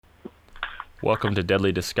Welcome to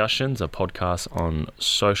Deadly Discussions, a podcast on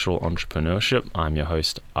social entrepreneurship. I'm your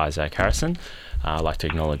host, Isaac Harrison. I'd like to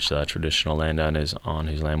acknowledge the traditional landowners on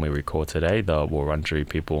whose land we record today, the Wurundjeri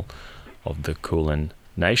people of the Kulin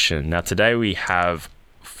Nation. Now, today we have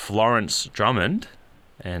Florence Drummond,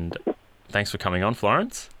 and thanks for coming on,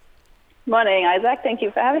 Florence. Morning, Isaac. Thank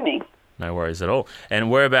you for having me. No worries at all.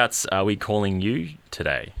 And whereabouts are we calling you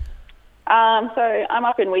today? So I'm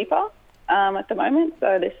up in Weipa at the moment,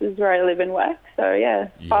 so this is where I live and work. So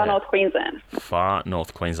far north Queensland. Far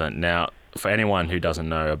north Queensland. Now, for anyone who doesn't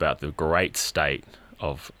know about the great state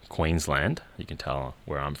of Queensland, you can tell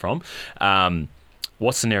where I'm from.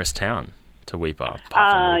 What's the nearest town to Weipa? So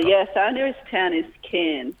our nearest town is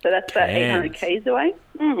Cairns. So that's about 800 k's away.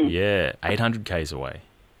 Yeah, 800 k's away.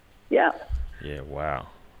 Yeah. Yeah, wow.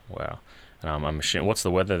 And I'm assuming, what's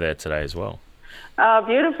the weather there today as well?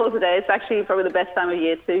 Beautiful today. It's actually probably the best time of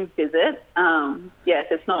year to visit.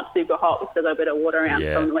 It's not super hot. We've still got a bit of water around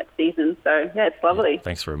from the wet season. So, it's lovely.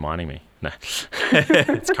 Thanks for reminding me. No.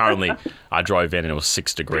 It's currently, I drove in and it was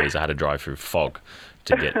 6 degrees. I had to drive through fog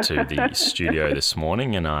to get to the studio this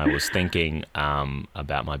morning. And I was thinking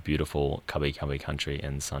about my beautiful Cubby country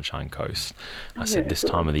and Sunshine Coast. I said this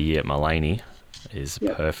time of the year at Mullaney is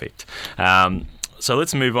perfect. So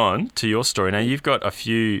let's move on to your story. Now, you've got a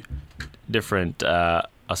few different,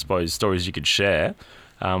 stories you could share.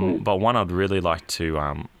 But one I'd really like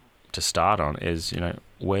to start on is,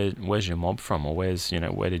 where's your mob from, or where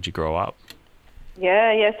did you grow up?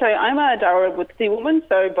 Yeah. So I'm a Darra Wurundjeri woman,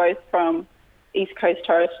 so both from East Coast,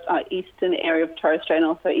 eastern area of Torres Strait, and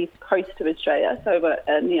also East Coast of Australia, so over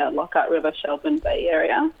near Lockhart River, Shelburne Bay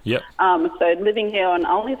area. Yep. So living here on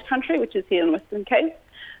Ulnias country, which is here in Western Cape.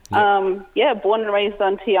 Yep. Born and raised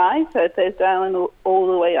on TI, so Thursday Island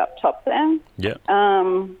all the way up top there. Yeah.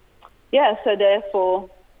 So there for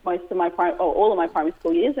most of all of my primary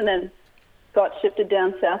school years, and then got shifted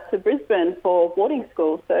down south to Brisbane for boarding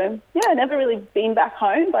school. So never really been back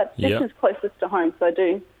home, but this is closest to home, so I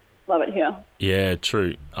do love it here. Yeah,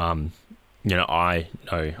 true. I know I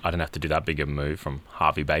didn't have to do that big of a move from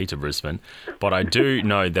Hervey Bay to Brisbane, but I do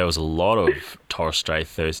know there was a lot of Torres Strait,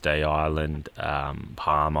 Thursday Island,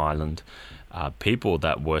 Palm Island, people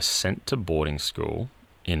that were sent to boarding school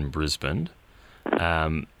in Brisbane,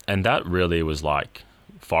 and that really was like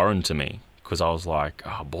foreign to me, because I was like,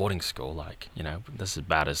 boarding school, this is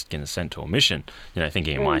about as getting sent to a mission,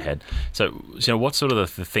 thinking in my head. So what's sort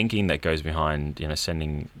of the thinking that goes behind,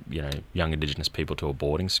 sending, young Indigenous people to a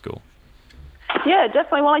boarding school? Yeah,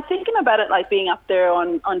 definitely. Well, thinking about it like being up there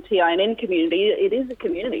on TI and in community, it is a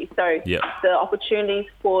community. So the opportunities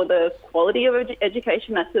for the quality of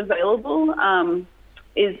education that's available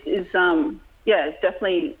is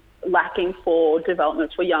definitely lacking for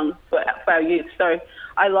development for our youth. So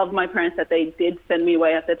I love my parents that they did send me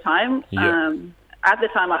away at the time. At the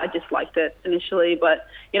time, I just liked it initially, but,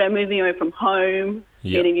 moving away from home,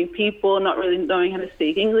 meeting new people, not really knowing how to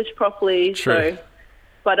speak English properly. True.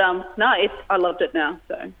 But I loved it now.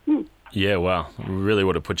 So yeah, wow, really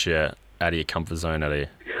would have put you out of your comfort zone at a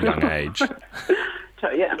young age.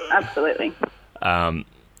 So, yeah, absolutely.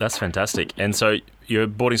 That's fantastic. And so you're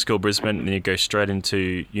at boarding school Brisbane, and you go straight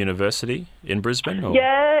into university in Brisbane? Or?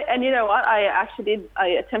 Yeah, and you know what? I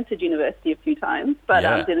attempted university a few times, but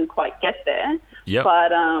didn't quite get there. Yep.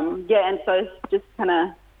 But and so just kind of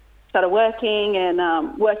started working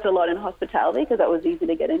and worked a lot in hospitality because that was easy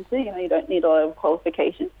to get into. You don't need a lot of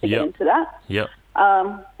qualifications to get into that. Yep.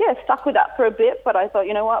 Stuck with that for a bit, but I thought,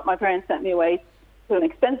 you know what? My parents sent me away to an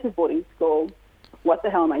expensive boarding school. What the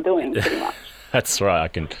hell am I doing, pretty much? That's right. I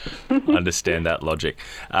can understand that logic.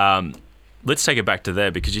 Let's take it back to there,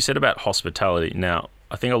 because you said about hospitality. Now,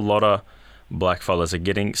 I think a lot of black fellas are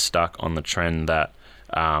getting stuck on the trend that,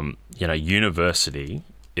 university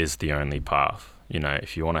is the only path.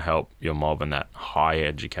 If you want to help your mob in that higher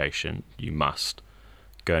education, you must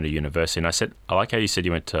go to university. And I like how you said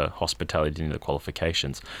you went to hospitality, didn't need the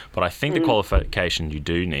qualifications. But I think the qualification you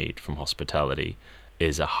do need from hospitality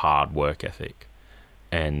is a hard work ethic.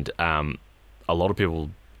 And a lot of people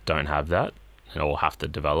don't have that or have to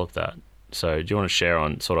develop that. So do you want to share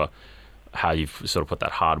on sort of how you've sort of put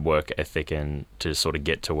that hard work ethic in to sort of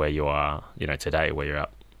get to where you are, today, where you're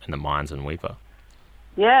up in the mines in Weipa?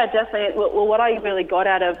 Yeah, definitely. Well, what I really got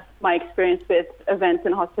out of my experience with events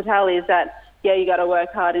and hospitality is that, you got to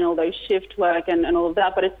work hard in all those shift work and all of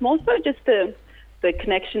that, but it's more so just the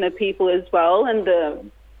connection of people as well, and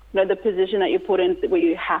the position that you put in where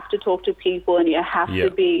you have to talk to people and you have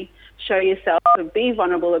to show yourself and be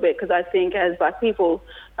vulnerable a bit, because I think as Black people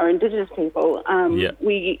or Indigenous people,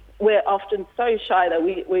 we're often so shy that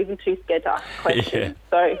we're even too scared to ask questions.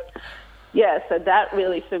 So Yeah, so that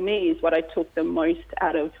really for me is what I took the most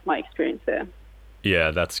out of my experience there.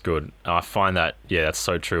 Yeah, that's good. I find that, that's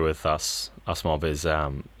so true with us mobbers.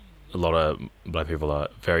 A lot of black people are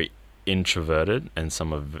very introverted and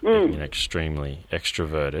some are extremely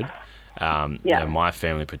extroverted. My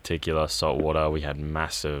family in particular, saltwater, we had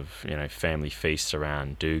massive, family feasts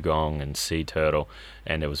around dugong and sea turtle,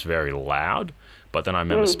 and it was very loud. But then I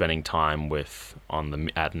remember spending time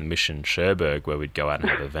at the Mission Cherbourg, where we'd go out and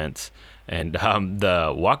have events, and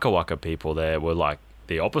the Waka Waka people there were like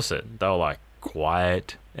the opposite. They were like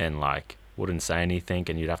quiet and like wouldn't say anything,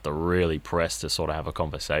 and you'd have to really press to sort of have a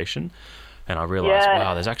conversation. And I realized,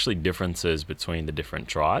 wow, there's actually differences between the different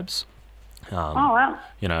tribes. Wow.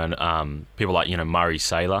 People like, Murray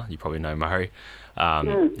Saylor, you probably know Murray.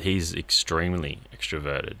 He's extremely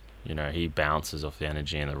extroverted. He bounces off the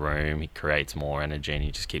energy in the room. He creates more energy, and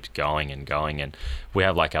he just keeps going and going. And we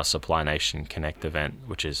have like our Supply Nation Connect event,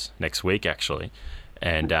 which is next week actually.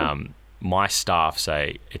 And my staff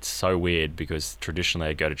say it's so weird because traditionally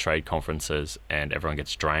they go to trade conferences and everyone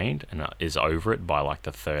gets drained and is over it by like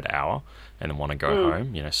the third hour and then want to go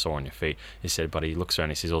home, sore on your feet. He said, but he looks around,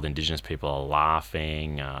 he sees all the Indigenous people are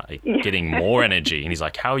laughing, getting more energy. And he's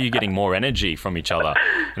like, how are you getting more energy from each other?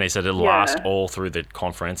 And he said it'll last all through the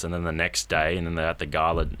conference and then the next day, and then they're at the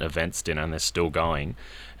gala events dinner and they're still going.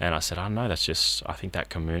 And I said, I don't know, I think that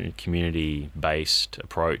community-based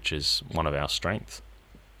approach is one of our strengths.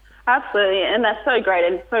 Absolutely, and that's so great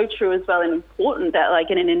and so true as well, and important that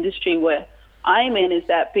like in an industry where I'm in is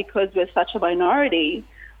that because we're such a minority,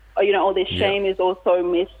 all this shame is also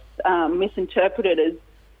misinterpreted as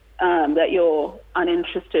that you're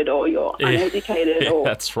uninterested or you're uneducated or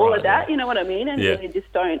that's right, all of that, you know what I mean? And you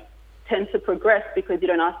just don't tend to progress because you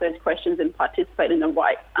don't ask those questions and participate in the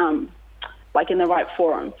right in the right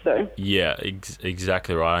forum. So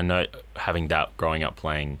exactly right. I know, having that growing up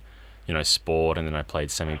playing sport, and then I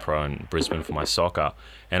played semi-pro in Brisbane for my soccer,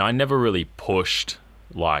 and I never really pushed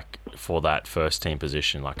like for that first team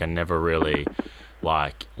position. Like I never really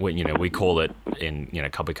we call it in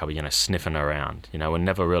cubby sniffing around. We're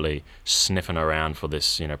never really sniffing around for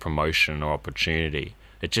this promotion or opportunity.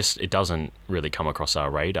 It doesn't really come across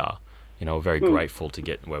our radar. We're very grateful to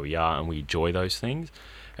get where we are, and we enjoy those things.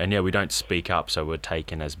 And we don't speak up, so we're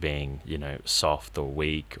taken as being, soft or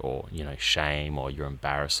weak or, shame, or you're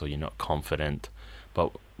embarrassed or you're not confident.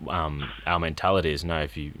 But our mentality is, no,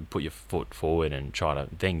 if you put your foot forward and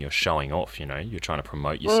then you're showing off, you're trying to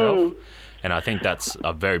promote yourself. And I think that's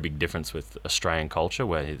a very big difference with Australian culture,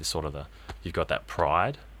 where you've got that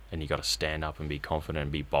pride and you've got to stand up and be confident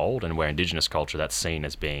and be bold. And where Indigenous culture, that's seen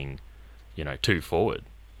as being, too forward.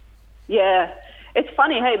 Yeah. It's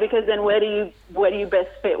funny, hey, because then where do you best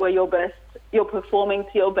fit? Where you're performing to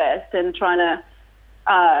your best and trying to,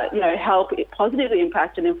 help positively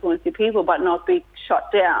impact and influence your people, but not be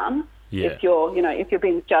shot down if you're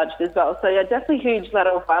being judged as well. So definitely huge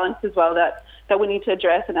lateral violence as well that we need to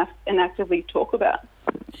address and actively talk about.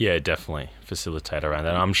 Yeah, definitely facilitate around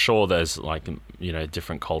that. I'm sure there's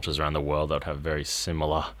different cultures around the world that have very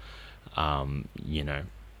similar,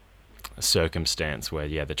 circumstance where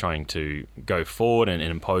they're trying to go forward and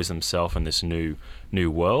impose themselves in this new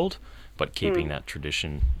world, but keeping that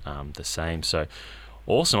tradition the same. So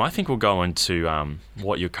awesome. I think we'll go into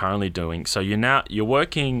what you're currently doing. So you're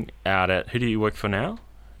working out at, who do you work for now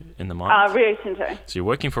in the mines? Rio Tinto. So you're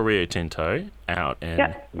working for Rio Tinto out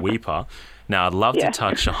in Weipa. Now I'd love to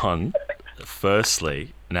touch on,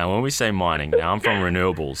 firstly, now when we say mining, now I'm from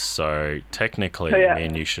renewables, so technically me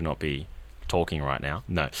and you should not be talking right now.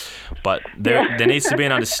 No. But there needs to be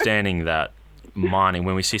an understanding that mining,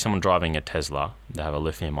 when we see someone driving a Tesla, they have a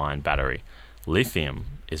lithium-ion battery. Lithium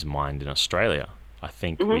is mined in Australia. I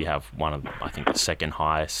think we have the second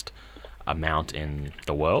highest amount in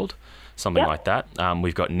the world, something like that.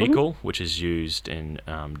 We've got nickel, which is used in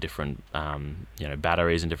different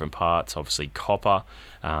batteries and different parts. Obviously copper.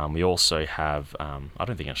 We also have I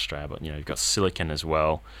don't think in Australia, but you've got silicon as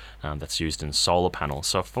well, that's used in solar panels.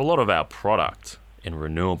 So for a lot of our product in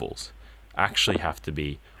renewables actually have to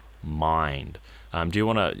be mined. Do you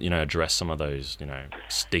want to address some of those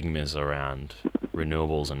stigmas around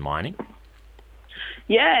renewables and mining?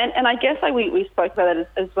 Yeah, and I guess we spoke about that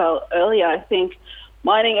as well earlier. I think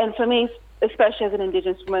mining, and for me, especially as an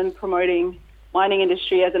Indigenous woman, promoting mining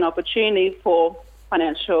industry as an opportunity for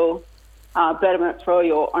financial betterment for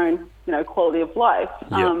your own, quality of life.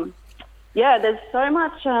 There's so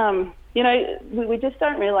much, we just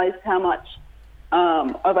don't realize how much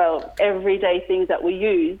of our everyday things that we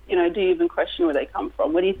use, do you even question where they come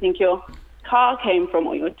from? Where do you think your car came from,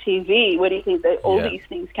 or your TV? Where do you think that all these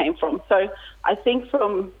things came from? So I think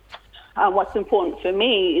from what's important for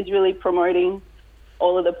me is really promoting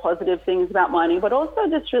all of the positive things about mining, but also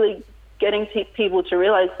just really getting people to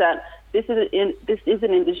realise that this is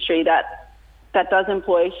an industry that does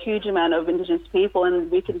employ a huge amount of Indigenous people, and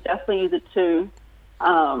we can definitely use it to,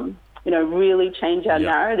 really change our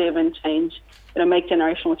narrative and change, make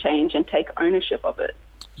generational change and take ownership of it.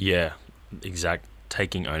 Yeah,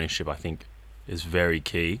 taking ownership, I think, is very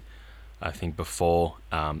key. I think before,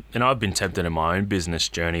 I've been tempted in my own business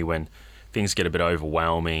journey when things get a bit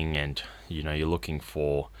overwhelming and, you're looking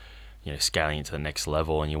for, scaling it to the next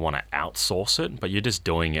level and you want to outsource it, but you're just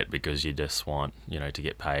doing it because you just want, to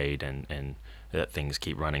get paid and that things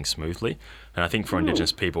keep running smoothly. And I think for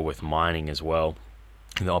Indigenous people with mining as well,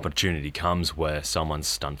 the opportunity comes where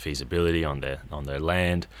someone's done feasibility on their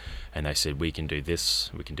land and they said, we can do this,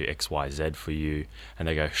 we can do X, Y, Z for you. And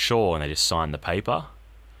they go, sure. And they just sign the paper.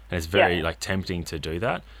 And it's very tempting to do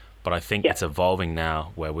that. But I think it's evolving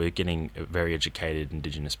now where we're getting very educated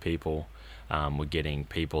Indigenous people. We're getting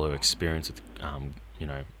people who experience with,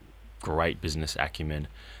 great business acumen,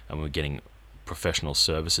 and we're getting professional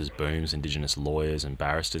services booms, Indigenous lawyers and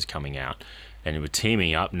barristers coming out. And we're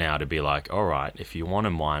teaming up now to be like, all right, if you want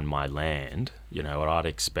to mine my land, what I'd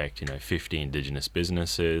expect, 50 Indigenous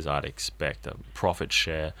businesses, I'd expect a profit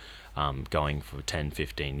share going for 10,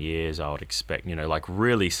 15 years. I would expect,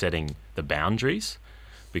 really setting the boundaries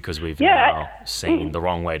because we've now seen the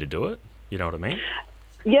wrong way to do it. You know what I mean?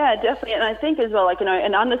 Yeah, definitely. And I think as well,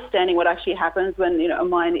 and understanding what actually happens when, a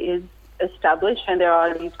mine is established and there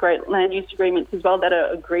are these great land use agreements as well that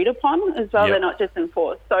are agreed upon as well. They're not just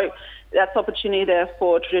enforced. So that's opportunity there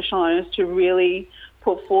for traditional owners to really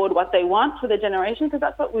put forward what they want for the generation, because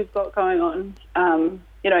that's what we've got going on,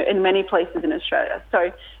 in many places in Australia.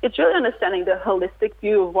 So it's really understanding the holistic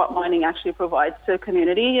view of what mining actually provides to a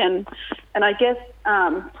community, and I guess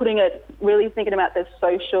really thinking about the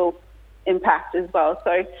social impact as well.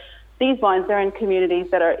 So these mines, they're in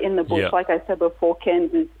communities that are in the bush. Like I said before,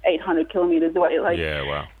 Cairns is 800 kilometres away.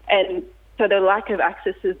 Wow. And so the lack of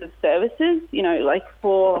accesses of services,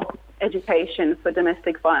 for education, for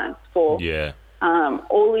domestic violence, for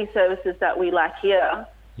all these services that we lack here.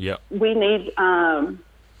 We need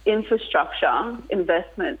infrastructure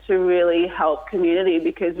investment to really help community,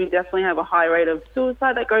 because we definitely have a high rate of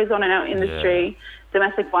suicide that goes on in our industry,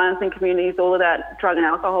 domestic violence in communities, all of that, drug and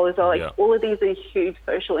alcohol as well. All of these are huge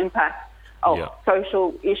social impacts of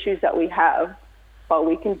social issues that we have, but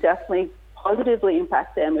we can definitely positively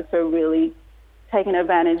impact them if we're really taking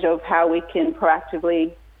advantage of how we can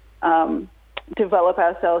proactively develop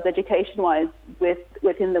ourselves education-wise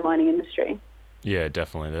within the mining industry. Yeah,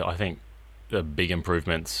 definitely. I think the big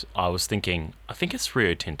improvements, I think it's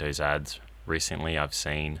Rio Tinto's ads recently I've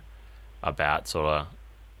seen about sort of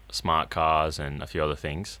smart cars and a few other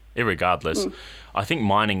things. Irregardless, I think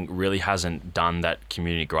mining really hasn't done that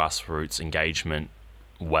community grassroots engagement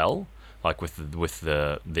well, like with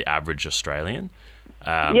the average Australian.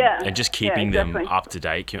 And just keeping them up to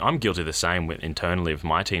date. I'm guilty of the same internally with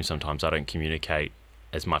my team. Sometimes I don't communicate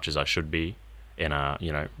as much as I should be in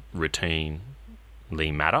a routinely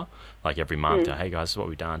matter, like every month. Hey guys, this is what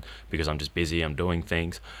we've done, because I'm just busy. I'm doing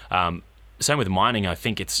things. Same with mining. I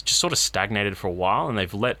think it's just sort of stagnated for a while, and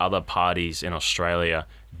they've let other parties in Australia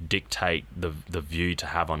dictate the view to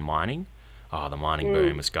have on mining. Oh, the mining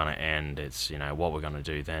boom is going to end. It's, what we're going to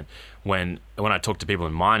do then. When I talk to people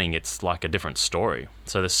in mining, it's like a different story.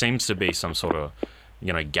 So there seems to be some sort of,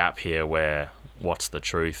 gap here where what's the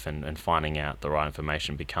truth and finding out the right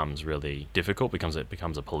information becomes really difficult, it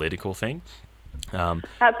becomes a political thing.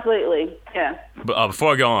 Absolutely, yeah. But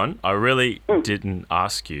before I go on, I really didn't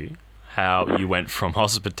ask you how you went from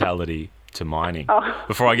hospitality to mining.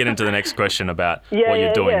 Before I get into the next question about what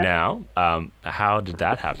you're doing now, how did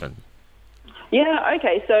that happen? Yeah,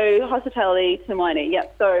 okay, so hospitality to mining,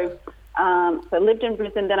 So I lived in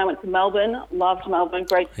Brisbane, then I went to Melbourne, loved Melbourne,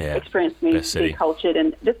 great experience for me, to be cultured,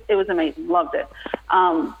 and it was amazing, loved it.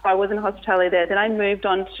 I was in hospitality there. Then I moved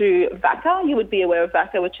on to VACA. You would be aware of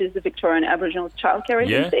VACA, which is the Victorian Aboriginal Childcare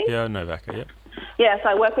Agency. Yeah, I know VACA, Yeah, so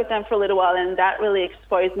I worked with them for a little while, and that really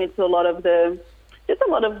exposed me to a lot of the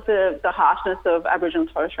harshness of Aboriginal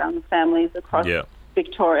and Torres Strait Islander families across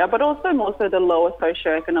Victoria, but also more so the lower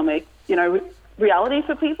socioeconomic, reality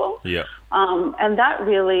for people. Yeah. And that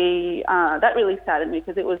really saddened me,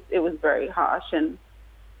 because it was very harsh, and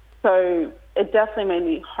so it definitely made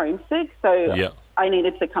me homesick. So I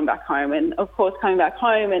needed to come back home, and of course, coming back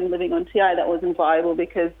home and living on TI, that wasn't viable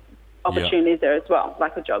because opportunities there as well,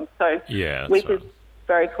 like a job. So Wick is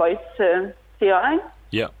very close to TI.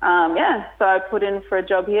 Yeah. So I put in for a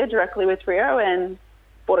job here directly with Rio and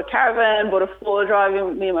bought a caravan, bought a 4-wheel drive.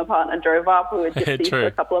 Me and my partner drove up. We were gypsies for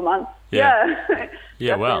a couple of months.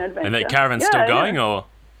 Yeah, well. And that caravan's still going, or?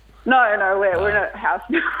 No, we're in a house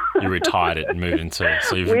now. You retired it and moved into,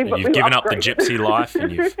 so you've given up the gypsy life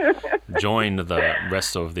and you've joined the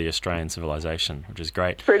rest of the Australian civilization, which is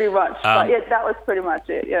great. Pretty much. But yeah, that was pretty much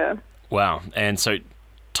it, yeah. Wow. And so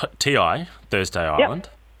TI, Thursday Island,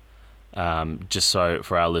 just so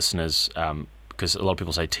for our listeners, because a lot of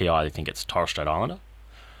people say TI, they think it's Torres Strait Islander.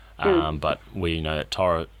 But we know that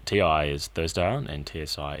TI is Thursday Island and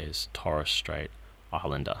TSI is Torres Strait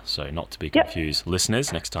Islander. So not to be confused,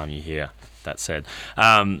 listeners, next time you hear that said.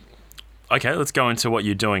 Okay, let's go into what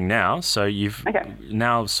you're doing now. So you've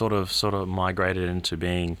now sort of migrated into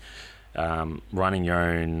being running your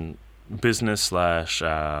own business /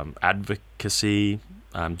 advocacy.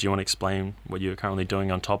 Do you want to explain what you're currently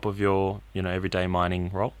doing on top of your everyday mining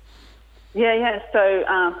role? Yeah. So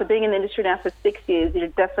for being in the industry now for 6 years, you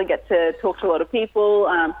definitely get to talk to a lot of people.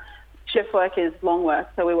 Shift work is long work,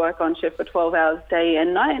 so we work on shift for 12 hours day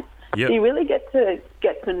and night. Yep. So you really get to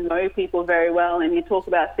know people very well, and you talk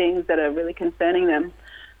about things that are really concerning them.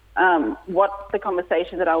 What the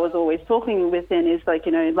conversation that I was always talking within is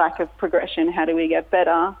lack of progression. How do we get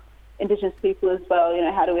better? Indigenous people as well.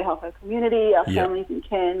 How do we help our community, our families and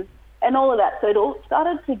kin, and all of that. So it all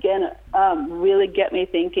started to really get me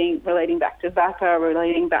thinking, relating back to VACA,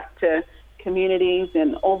 relating back to communities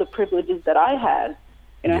and all the privileges that I had.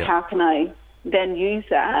 How can I then use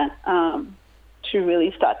that to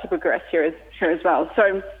really start to progress here as well?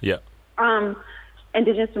 So,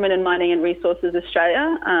 Indigenous Women in Mining and Resources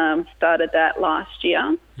Australia started that last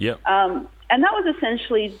year. Yep. And that was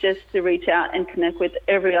essentially just to reach out and connect with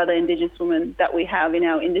every other Indigenous woman that we have in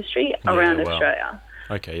our industry around Australia.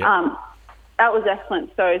 Okay, yeah. That was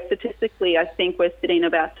excellent. So statistically, I think we're sitting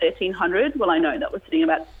about 1,300. Well, I know that we're sitting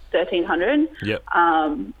about 1,300. Yep.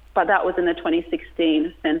 But that was in the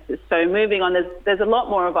 2016 census. So moving on, there's a lot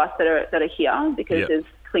more of us that are here because there's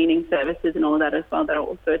cleaning services and all of that as well that are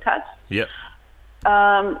also attached. Yep.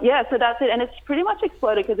 So that's it. And it's pretty much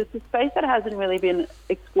exploded because it's a space that hasn't really been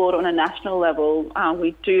explored on a national level.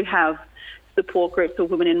 We do have support groups or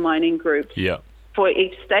women in mining groups for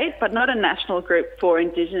each state, but not a national group for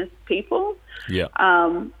Indigenous people. Yeah.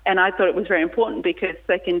 And I thought it was very important because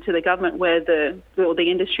second to the government, where the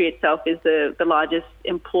industry itself is the largest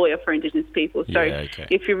employer for Indigenous people. So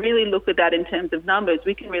if you really look at that in terms of numbers,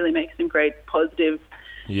 we can really make some great positive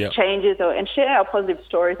changes and share our positive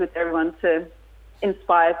stories with everyone to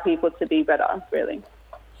inspire people to be better, really.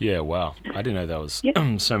 Yeah, wow. I didn't know there was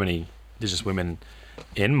so many Indigenous women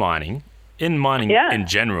in mining. In mining in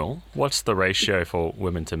general, what's the ratio for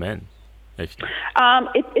women to men? It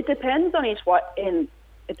depends on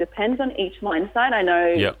it depends on each mine site. I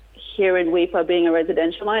know here in Weipa, being a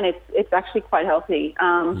residential mine, it's actually quite healthy.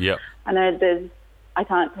 I know I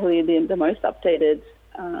can't tell you the most updated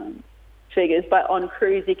figures, but on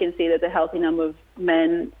cruise you can see there's a healthy number of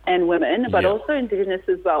men and women, but also Indigenous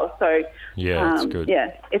as well. So that's good.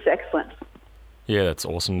 Yeah, it's excellent. Yeah, that's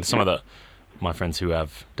awesome. Some of my friends who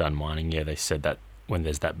have done mining, they said that when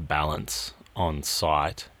there's that balance on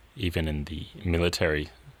site, even in the military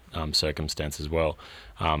circumstance as well,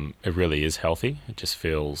 it really is healthy. It just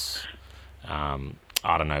feels, I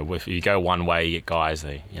don't know, if you go one way, you get guys,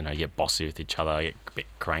 they get bossy with each other, get a bit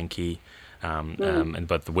cranky.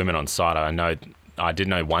 But the women on site, I did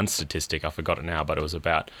know one statistic, I forgot it now, but it was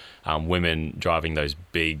about women driving those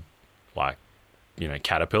big,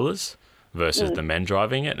 Caterpillars versus the men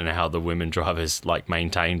driving it, and how the women drivers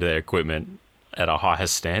maintained their equipment at a higher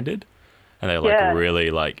standard, and they really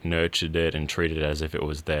nurtured it and treated it as if it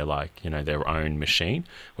was their their own machine,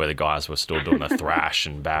 where the guys were still doing the thrash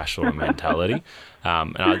and bash sort of mentality.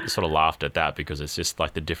 And I sort of laughed at that because it's just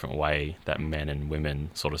the different way that men and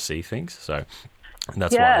women sort of see things. So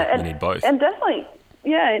that's why we need both. And definitely,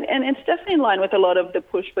 and it's definitely in line with a lot of the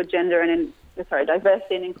push for gender and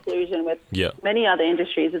diversity and inclusion with many other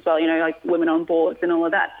industries as well, women on boards and all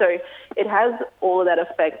of that. So it has all of that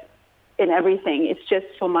effect in everything. It's just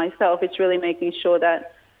for myself, it's really making sure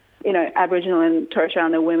that, Aboriginal and Torres Strait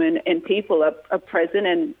Islander women and people are present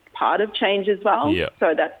and part of change as well. Yeah.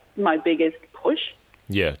 So that's my biggest push.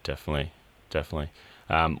 Yeah, definitely.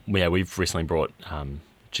 We've recently brought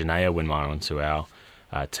Janaea Winmar onto our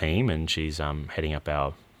team, and she's heading up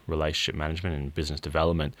our relationship management and business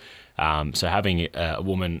development. So having a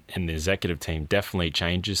woman in the executive team definitely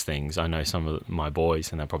changes things. I know some of my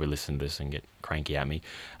boys, and they'll probably listen to this and get cranky at me,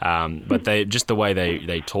 but just the way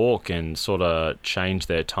they talk and sort of change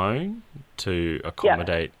their tone to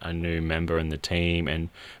accommodate a new member in the team and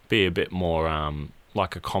be a bit more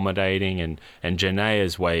accommodating. And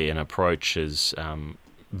Janaea's way and approach is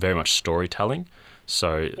very much storytelling.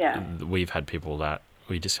 So we've had people that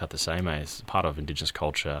we just had the same as part of Indigenous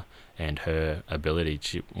culture and her ability.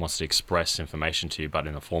 She wants to express information to you, but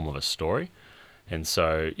in the form of a story. And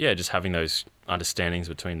so, yeah, just having those understandings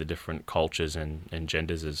between the different cultures and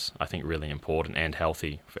genders is, I think, really important and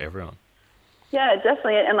healthy for everyone. Yeah,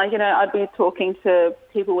 definitely. And I'd be talking to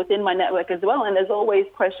people within my network as well. And there's always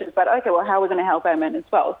questions about, okay, well, how are we going to help our men as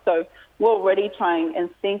well? So we're already trying and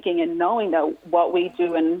thinking and knowing that what we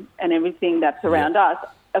do and everything that's around us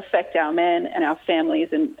affect our men and our families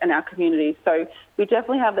and our communities. So we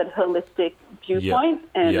definitely have that holistic viewpoint.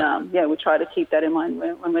 And we try to keep that in mind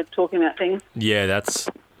when we're talking about things. Yeah, that's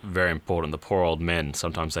very important. The poor old men,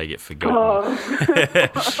 sometimes they get forgotten.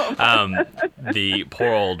 The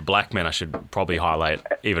poor old black men, I should probably highlight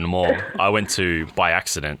even more. I went to, by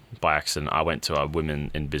accident, I went to a women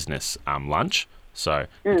in business lunch. So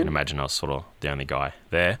you can imagine I was sort of the only guy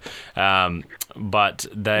there. But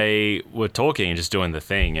they were talking and just doing the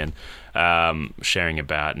thing and sharing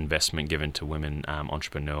about investment given to women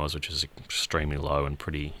entrepreneurs, which is extremely low and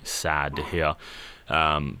pretty sad to hear.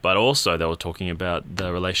 But also they were talking about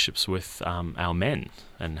the relationships with our men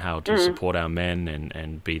and how to support our men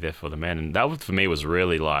and be there for the men. And that for me was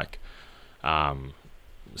really like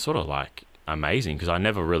sort of like amazing, because I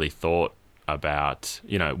never really thought about,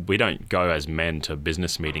 we don't go as men to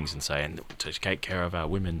business meetings and say, and to take care of our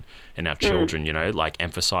women and our children, like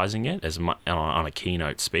emphasizing it as on a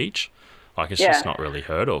keynote speech. Like, it's just not really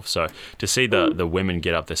heard of. So to see the women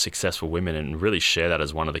get up, the successful women, and really share that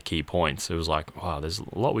as one of the key points, it was like, wow, there's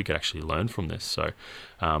a lot we could actually learn from this. So,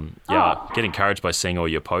 get encouraged by seeing all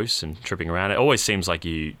your posts and tripping around. It always seems like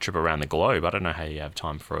you trip around the globe. I don't know how you have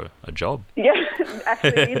time for a job. Yeah,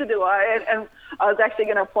 actually, neither do I. And I was actually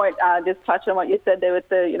going to just touch on what you said there with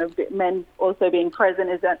the, men also being present,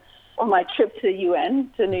 is that on my trip to the UN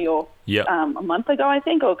to New York a month ago, I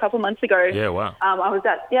think, or a couple of months ago. Yeah, wow. I was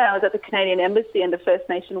at the Canadian Embassy and the First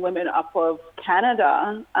Nation women up of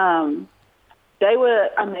Canada. They were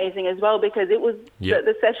amazing as well, because it was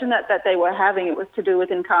the session that they were having, it was to do with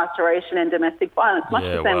incarceration and domestic violence, much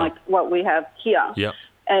the same like what we have here. Yeah.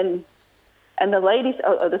 And the ladies,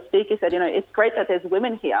 or the speaker said, it's great that there's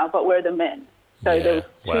women here, but where are the men? So there was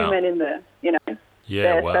two men in the,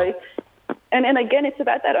 there. Wow. So, and again, it's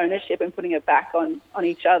about that ownership and putting it back on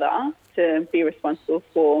each other to be responsible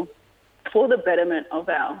for the betterment of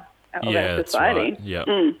our society. That's right.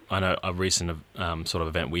 Yeah, I know a recent sort of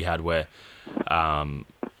event we had where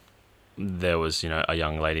there was a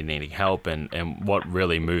young lady needing help, and what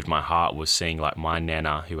really moved my heart was seeing like my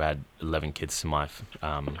nana, who had 11 kids to my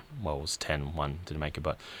it was 10, one didn't make it,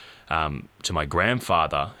 but to my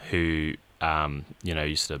grandfather, who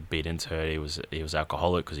used to beat into her. He was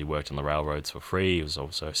alcoholic because he worked on the railroads for free. He was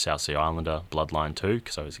also a South Sea Islander bloodline too,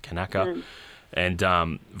 because I was a Kanaka. And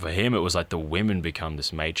for him, it was like the women become this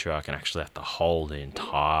matriarch and actually have to hold the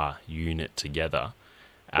entire unit together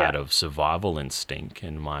out of survival instinct.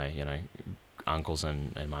 And my uncles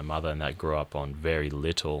and my mother, and that grew up on very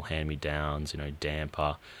little hand-me-downs,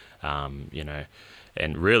 damper,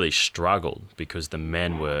 and really struggled because the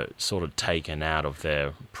men were sort of taken out of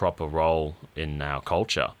their proper role in our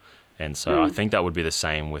culture. And so I think that would be the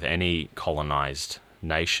same with any colonized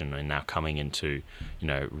nation, and now coming into,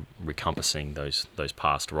 recompassing those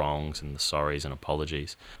past wrongs and the sorries and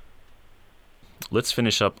apologies. Let's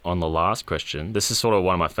finish up on the last question. This is sort of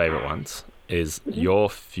one of my favorite ones, is your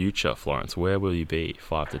future, Florence. Where will you be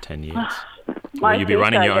 5 to 10 years? Will you be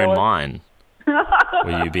running your own mine?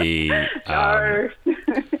 Will you be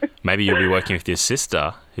maybe you'll be working with your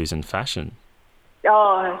sister who's in fashion?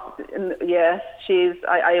 Oh yeah,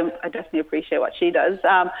 I definitely appreciate what she does.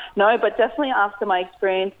 No, but definitely after my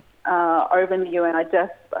experience over in the UN,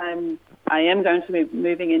 I am going to be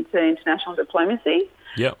moving into international diplomacy.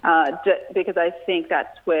 Yep. Because I think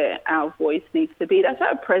that's where our voice needs to be. That's where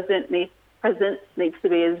our presence needs to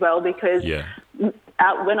be as well, because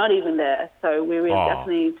we're not even there. So we really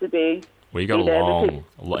definitely need to be. We got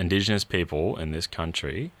Indigenous people in this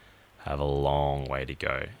country have a long way to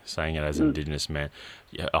go. Saying it as Indigenous men.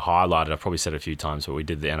 I highlighted, I've probably said it a few times, but we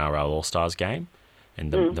did the NRL All-Stars game,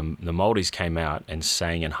 and the Māoris came out and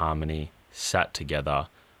sang in harmony, sat together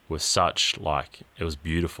with such, it was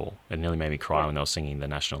beautiful. It nearly made me cry when they were singing the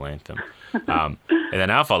national anthem. And then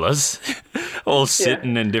our fellas, all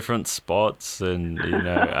sitting in different spots and,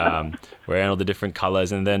 wearing all the different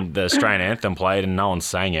colours. And then the Australian anthem played and no one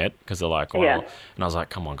sang it because they're like, well, and I was like,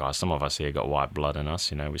 come on, guys, some of us here got white blood in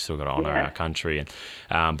us, we still got to honour our country.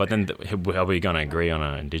 And but then are we going to agree on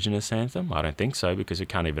an Indigenous anthem? I don't think so, because we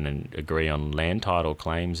can't even agree on land title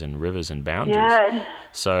claims and rivers and boundaries. Yeah,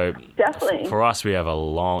 so definitely. For us, we have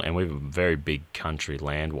a very big country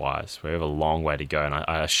land-wise. We have a long way to go, and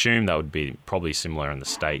I assume that would be probably similar in the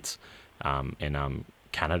States, in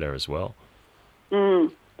Canada as well.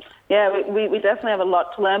 Yeah, we definitely have a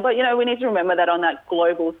lot to learn, but we need to remember that on that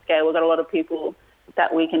global scale, we've got a lot of people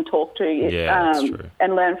that we can talk to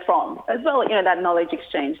and learn from as well. That knowledge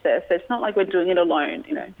exchange there. So it's not like we're doing it alone.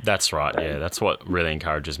 That's right. So. Yeah, that's what really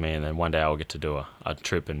encourages me. And then one day I'll get to do a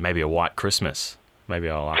trip and maybe a white Christmas. Maybe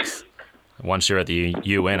I'll ask. Once you're at the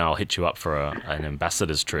UN, I'll hit you up for an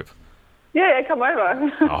ambassador's trip. Yeah, come over.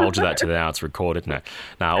 I'll hold you that to now. It's recorded. No,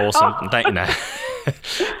 awesome.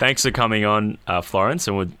 Thanks for coming on, Florence,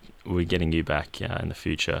 and we're getting you back in the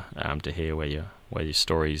future to hear where your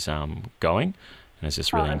story's going. And it's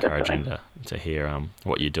just really encouraging to hear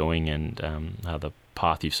what you're doing and how the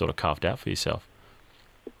path you've sort of carved out for yourself.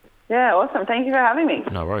 Yeah, awesome. Thank you for having me.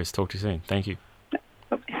 No worries. Talk to you soon. Thank you.